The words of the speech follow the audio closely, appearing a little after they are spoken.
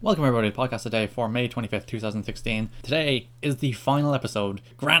Welcome everybody to Podcast Today for May 25th, 2016. Today is the final episode,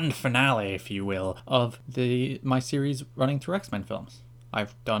 grand finale if you will, of my series running through X-Men films.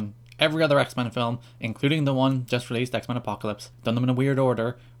 I've done every other X-Men film, including the one just released, X-Men Apocalypse. Done them in a weird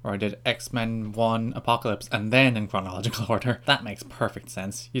order, where I did X-Men 1 Apocalypse and then in chronological order. That makes perfect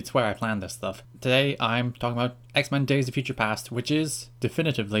sense. You'd swear I planned this stuff. Today I'm talking about X-Men Days of Future Past, which is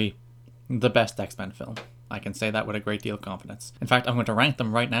definitively the best X-Men film. I can say that with a great deal of confidence. In fact, I'm going to rank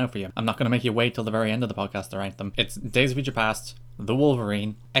them right now for you. I'm not going to make you wait till the very end of the podcast to rank them. It's Days of Future Past, The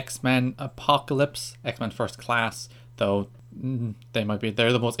Wolverine, X-Men Apocalypse, X-Men First Class, though they're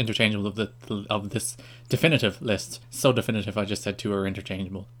the most interchangeable of this definitive list. So definitive I just said two are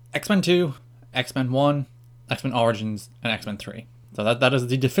interchangeable. X-Men 2, X-Men 1, X-Men Origins, and X-Men 3. So that is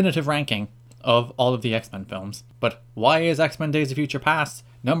the definitive ranking of all of the X-Men films. But why is X-Men Days of Future Past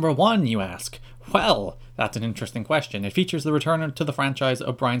number 1, you ask? Well, that's an interesting question. It features the return to the franchise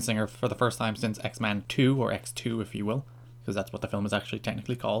of Bryan Singer for the first time since X-Men 2, or X2 if you will, because that's what the film is actually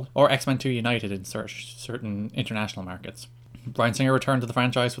technically called, or X-Men 2 United in certain international markets. Bryan Singer returned to the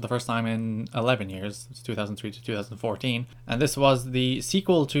franchise for the first time in 11 years, it's 2003 to 2014, and this was the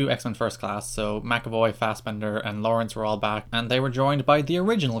sequel to X-Men First Class, so McAvoy, Fassbender, and Lawrence were all back, and they were joined by the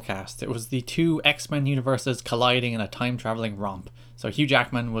original cast. It was the two X-Men universes colliding in a time-traveling romp. So Hugh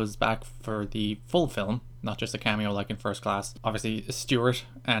Jackman was back for the full film, not just a cameo like in First Class. Obviously, Stewart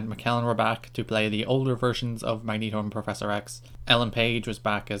and McKellen were back to play the older versions of Magneto and Professor X. Ellen Page was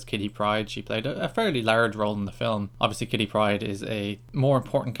back as Kitty Pryde. She played a fairly large role in the film. Obviously, Kitty Pryde is a more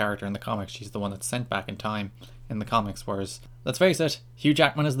important character in the comics. She's the one that's sent back in time in the comics, whereas, let's face it, Hugh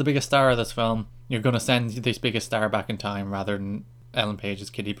Jackman is the biggest star of this film. You're going to send this biggest star back in time rather than Ellen Page's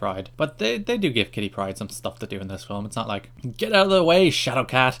Kitty Pryde. But they do give Kitty Pryde some stuff to do in this film. It's not like, get out of the way,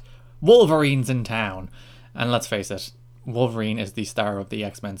 Shadowcat, Wolverine's in town. And let's face it, Wolverine is the star of the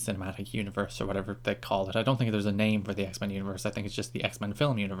X-Men cinematic universe, or whatever they call it. I don't think there's a name for the X-Men universe. I think it's just the X-Men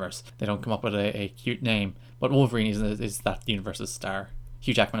film universe. They don't come up with a cute name. But Wolverine is that universe's star.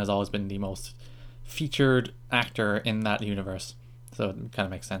 Hugh Jackman has always been the most featured actor in that universe, so it kind of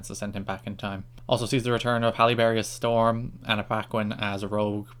makes sense to send him back in time. Also sees the return of Halle Berry as Storm, Anna Paquin as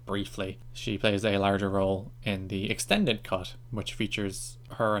Rogue briefly. She plays a larger role in the extended cut, which features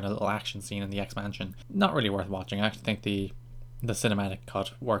her in a little action scene in the X-Mansion. Not really worth watching. I actually think the cinematic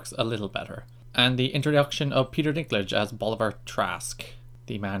cut works a little better. And the introduction of Peter Dinklage as Bolivar Trask,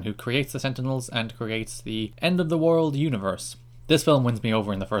 the man who creates the Sentinels and creates the End of the World universe. This film wins me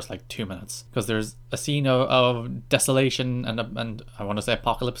over in the first 2 minutes, because there's a scene of desolation and I want to say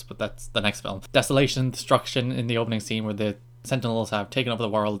apocalypse, but that's the next film. Desolation, destruction in the opening scene where the Sentinels have taken over the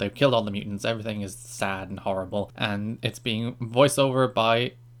world, they've killed all the mutants, everything is sad and horrible, and it's being voiced over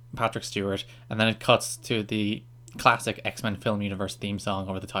by Patrick Stewart, and then it cuts to the classic X-Men film universe theme song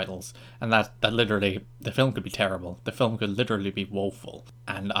over the titles, and that literally, the film could be terrible, the film could literally be woeful,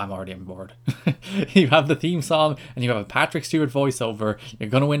 and I'm already on board. You have the theme song and you have a Patrick Stewart voiceover, you're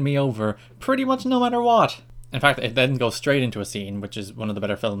gonna win me over pretty much no matter what. In fact, it then goes straight into a scene which is one of the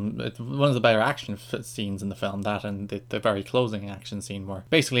better action scenes in the film, that and the very closing action scene, where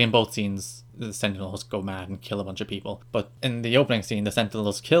basically in both scenes the Sentinels go mad and kill a bunch of people. But in the opening scene, the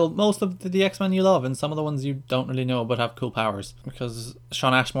Sentinels kill most of the X-Men you love, and some of the ones you don't really know but have cool powers. Because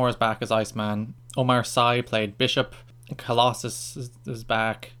Shawn Ashmore is back as Iceman, Omar Sy played Bishop, Colossus is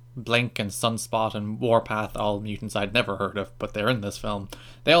back, Blink and Sunspot and Warpath, all mutants I'd never heard of, but they're in this film.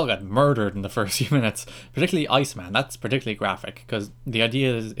 They all got murdered in the first few minutes, particularly Iceman. That's particularly graphic, because the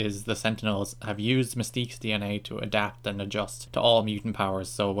idea is the Sentinels have used Mystique's DNA to adapt and adjust to all mutant powers,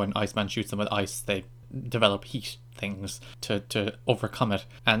 so when Iceman shoots them with ice, they develop heat things to overcome it.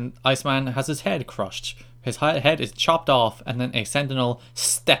 And Iceman has his head crushed. His head is chopped off, and then a Sentinel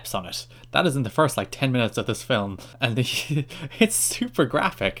steps on it. That is in the first 10 minutes of this film, and it's super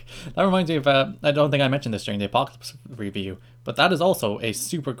graphic. That reminds me of, I don't think I mentioned this during the Apocalypse review, but that is also a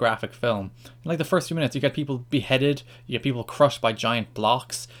super graphic film. In the first few minutes, you get people beheaded, you get people crushed by giant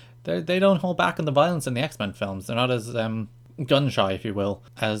blocks. They don't hold back on the violence in the X-Men films. They're not as gun-shy, if you will,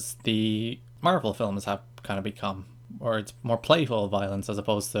 as the Marvel films have kind of become. Or it's more playful violence as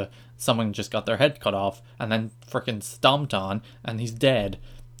opposed to someone just got their head cut off and then freaking stomped on and he's dead.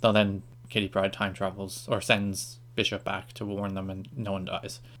 Though then Kitty Pryde time travels or sends Bishop back to warn them and no one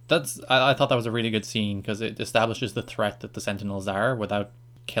dies. I thought that was a really good scene because it establishes the threat that the Sentinels are without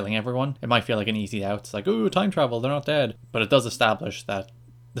killing everyone. It might feel like an easy out. It's like, ooh, time travel, they're not dead. But it does establish that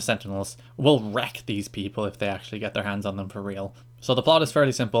the Sentinels will wreck these people if they actually get their hands on them for real. So the plot is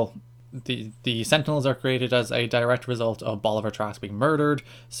fairly simple. the Sentinels are created as a direct result of Bolivar Trask being murdered,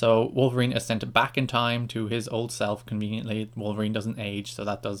 so Wolverine is sent back in time to his old self. Conveniently, Wolverine doesn't age, so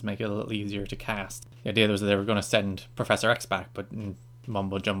that does make it a little easier to cast. The idea was that they were going to send Professor X back, but in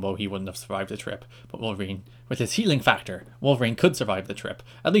mumbo jumbo, he wouldn't have survived the trip. But Wolverine, with his healing factor, Wolverine could survive the trip.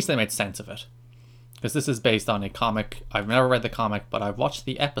 At least they made sense of it. Because this is based on a comic. I've never read the comic, but I've watched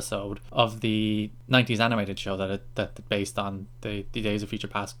the episode of the 90s animated show that based on the Days of Future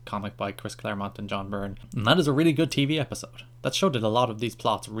Past comic by Chris Claremont and John Byrne. And that is a really good TV episode. That show did a lot of these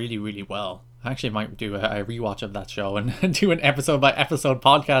plots really, really well. I actually might do a rewatch of that show and do an episode by episode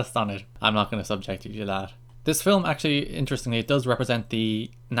podcast on it. I'm not going to subject you to that. This film actually, interestingly, it does represent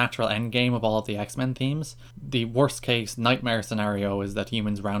the natural endgame of all of the X-Men themes. The worst case nightmare scenario is that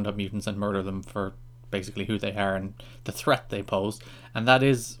humans round up mutants and murder them for basically who they are and the threat they pose, and that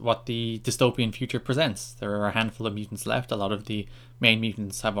is what the dystopian future presents. There are a handful of mutants left. A lot of the main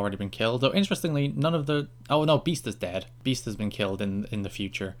mutants have already been killed, though interestingly none of the Beast is dead. Beast has been killed in the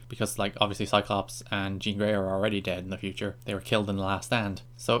future, because like obviously Cyclops and Jean Grey are already dead in the future. They were killed in The Last Stand.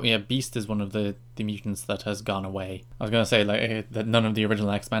 So yeah, Beast is one of the mutants that has gone away. I was going to say that none of the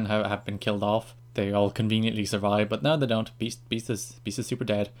original X-Men have been killed off. They all conveniently survive, but no, they don't. Beast is super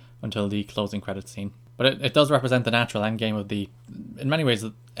dead until the closing credits scene. But it does represent the natural endgame of in many ways,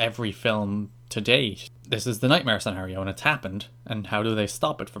 every film to date. This is the nightmare scenario, and it's happened, and how do they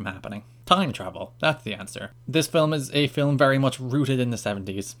stop it from happening? Time travel, that's the answer. This film is a film very much rooted in the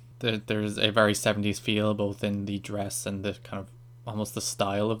 70s. There's a very 70s feel, both in the dress and the kind of almost the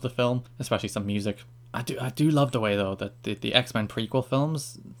style of the film, especially some music. I do love the way, though, that the X-Men prequel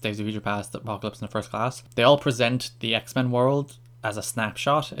films, Days of Future Past, Apocalypse, and First Class, they all present the X-Men world as a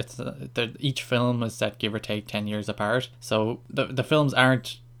snapshot. Each film is set give or take 10 years apart, so the films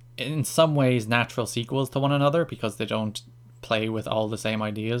aren't in some ways natural sequels to one another, because they don't play with all the same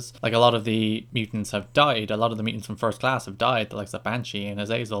ideas. Like, a lot of the mutants have died. A lot of the mutants from First Class have died. The likes of Banshee and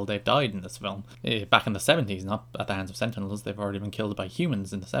Azazel, they've died in this film. Back in the 70s, not at the hands of Sentinels. They've already been killed by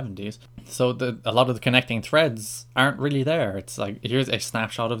humans in the 70s. So a lot of the connecting threads aren't really there. It's like, here's a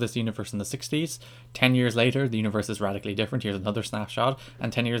snapshot of this universe in the 60s. 10 years later, the universe is radically different. Here's another snapshot.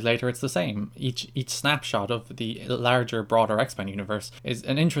 And 10 years later, it's the same. Each snapshot of the larger, broader X-Men universe is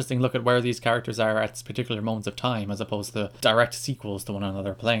an interesting look at where these characters are at particular moments of time, as opposed to direct sequels to one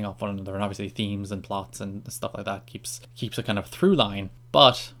another, playing off one another. And obviously themes and plots and stuff like that keeps a kind of through line.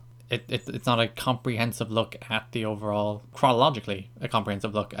 But it's not a comprehensive look at the overall, chronologically, a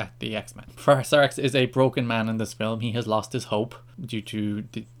comprehensive look at the X-Men. Professor X is a broken man in this film. He has lost his hope due to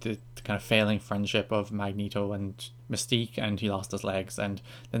the kind of failing friendship of Magneto and Mystique, and he lost his legs. And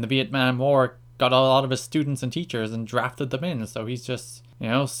then the Vietnam War got a lot of his students and teachers and drafted them in, so he's just,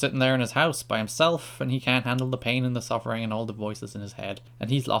 sitting there in his house by himself, and he can't handle the pain and the suffering and all the voices in his head, and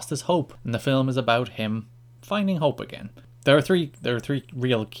he's lost his hope. And the film is about him finding hope again. There are three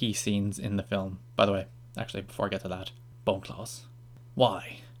real key scenes in the film. By the way, actually, before I get to that, Bone Claws.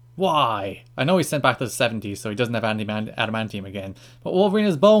 Why? I know he's sent back to the 70s, so he doesn't have adamantium again. But Wolverine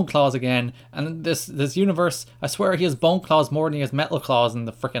has Bone Claws again, and this universe, I swear he has Bone Claws more than he has Metal Claws in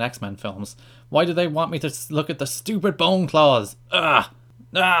the frickin' X-Men films. Why do they want me to look at the stupid Bone Claws?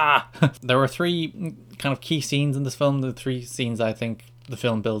 There were three kind of key scenes in this film, the three scenes I think the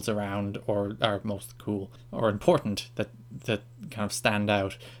film builds around, or are most cool or important, that kind of stand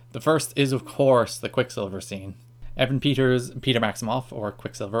out. The first is, of course, the Quicksilver scene. Evan Peters, Peter Maximoff, or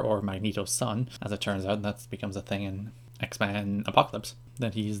Quicksilver, or Magneto's son, as it turns out, and that becomes a thing in X-Men Apocalypse,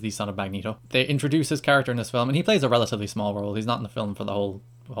 that he's the son of Magneto. They introduce his character in this film, and he plays a relatively small role. He's not in the film for the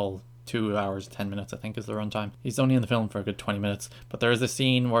whole 2 hours, 10 minutes, I think, is the runtime. He's only in the film for a good 20 minutes, but there is a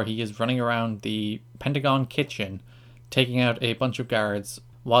scene where he is running around the Pentagon kitchen, taking out a bunch of guards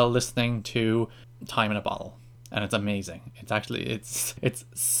while listening to Time in a Bottle. And it's amazing. It's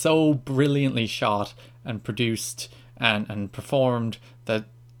so brilliantly shot and produced and performed that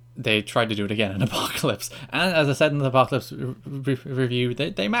they tried to do it again in Apocalypse. And as I said in the Apocalypse review,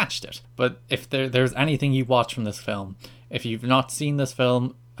 they matched it. But if there's anything you watch from this film, if you've not seen this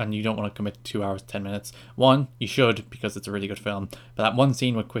film and you don't want to commit to 2 hours, 10 minutes, one, you should, because it's a really good film. But that one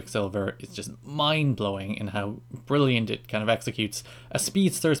scene with Quicksilver is just mind-blowing in how brilliant it kind of executes a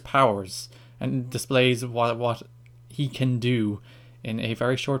speedster's powers and displays what he can do in a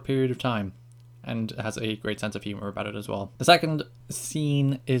very short period of time, and has a great sense of humor about it as well. The second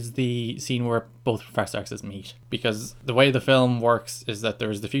scene is the scene where both Professor X's meet, because the way the film works is that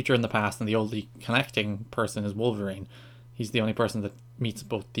there's the future and the past, and the only connecting person is Wolverine. He's the only person that meets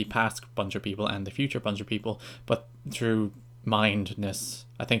both the past bunch of people and the future bunch of people, but through mindness.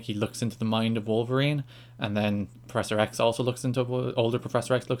 I think he looks into the mind of Wolverine, and then Professor X also looks into, older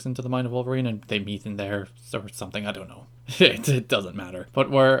Professor X looks into the mind of Wolverine, and they meet in there or something, I don't know. It doesn't matter.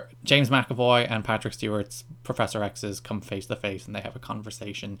 But where James McAvoy and Patrick Stewart's Professor X's come face to face and they have a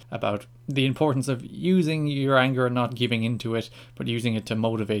conversation about the importance of using your anger and not giving into it, but using it to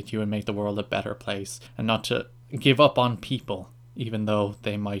motivate you and make the world a better place, and not to give up on people, even though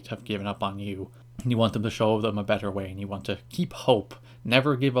they might have given up on you. And you want them to show them a better way, and you want to keep hope.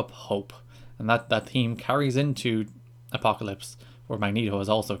 Never give up hope. And that theme carries into Apocalypse, where Magneto has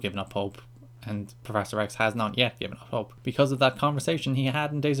also given up hope, and Professor X has not yet given up hope, because of that conversation he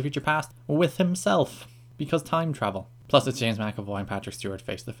had in Days of Future Past with himself, because time travel. Plus it's James McAvoy and Patrick Stewart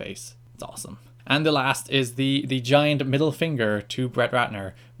face to face. It's awesome. And the last is the giant middle finger to Brett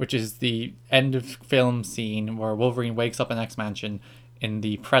Ratner, which is the end of film scene where Wolverine wakes up in X-Mansion in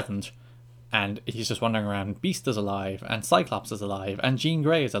the present, and he's just wandering around. Beast is alive, and Cyclops is alive, and Jean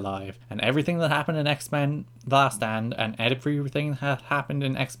Grey is alive, and everything that happened in X-Men The Last Stand, and everything that happened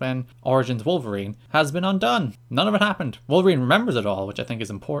in X-Men Origins Wolverine has been undone. None of it happened. Wolverine remembers it all, which I think is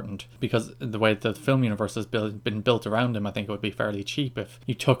important, because the way the film universe has been built around him, I think it would be fairly cheap if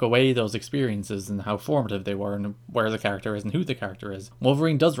you took away those experiences and how formative they were, and where the character is and who the character is.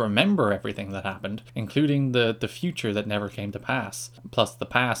 Wolverine does remember everything that happened, including the future that never came to pass, plus the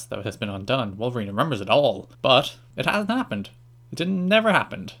past that has been undone. Wolverine remembers it all, but it hasn't happened. Never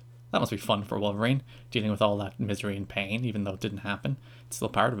happened. That must be fun for Wolverine, dealing with all that misery and pain, even though it didn't happen. It's still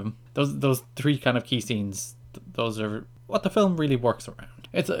part of him. Those three kind of key scenes, those are what the film really works around.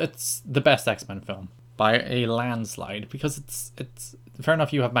 It's the best X-Men film by a landslide, because it's fair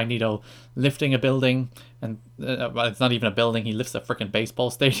enough. You have Magneto lifting a building, and well, it's not even a building. He lifts a freaking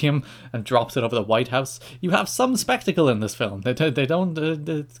baseball stadium and drops it over the White House. You have some spectacle in this film. They don't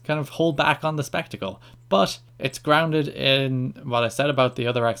kind of hold back on the spectacle, but it's grounded in what I said about the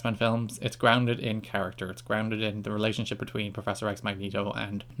other X-Men films. It's grounded in character. It's grounded in the relationship between Professor X, Magneto,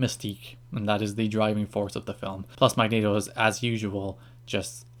 and Mystique, and that is the driving force of the film. Plus, Magneto is, as usual,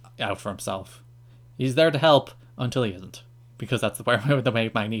 just out for himself. He's there to help until he isn't, because that's the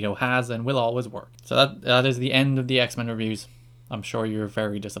way Magneto has and will always work. So that is the end of the X-Men reviews. I'm sure you're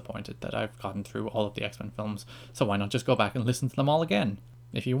very disappointed that I've gotten through all of the X-Men films, so why not just go back and listen to them all again,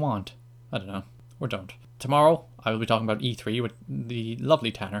 if you want. I don't know, or don't. Tomorrow, I will be talking about E3 with the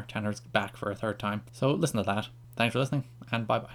lovely Tanner. Tanner's back for a third time, so listen to that. Thanks for listening, and bye-bye.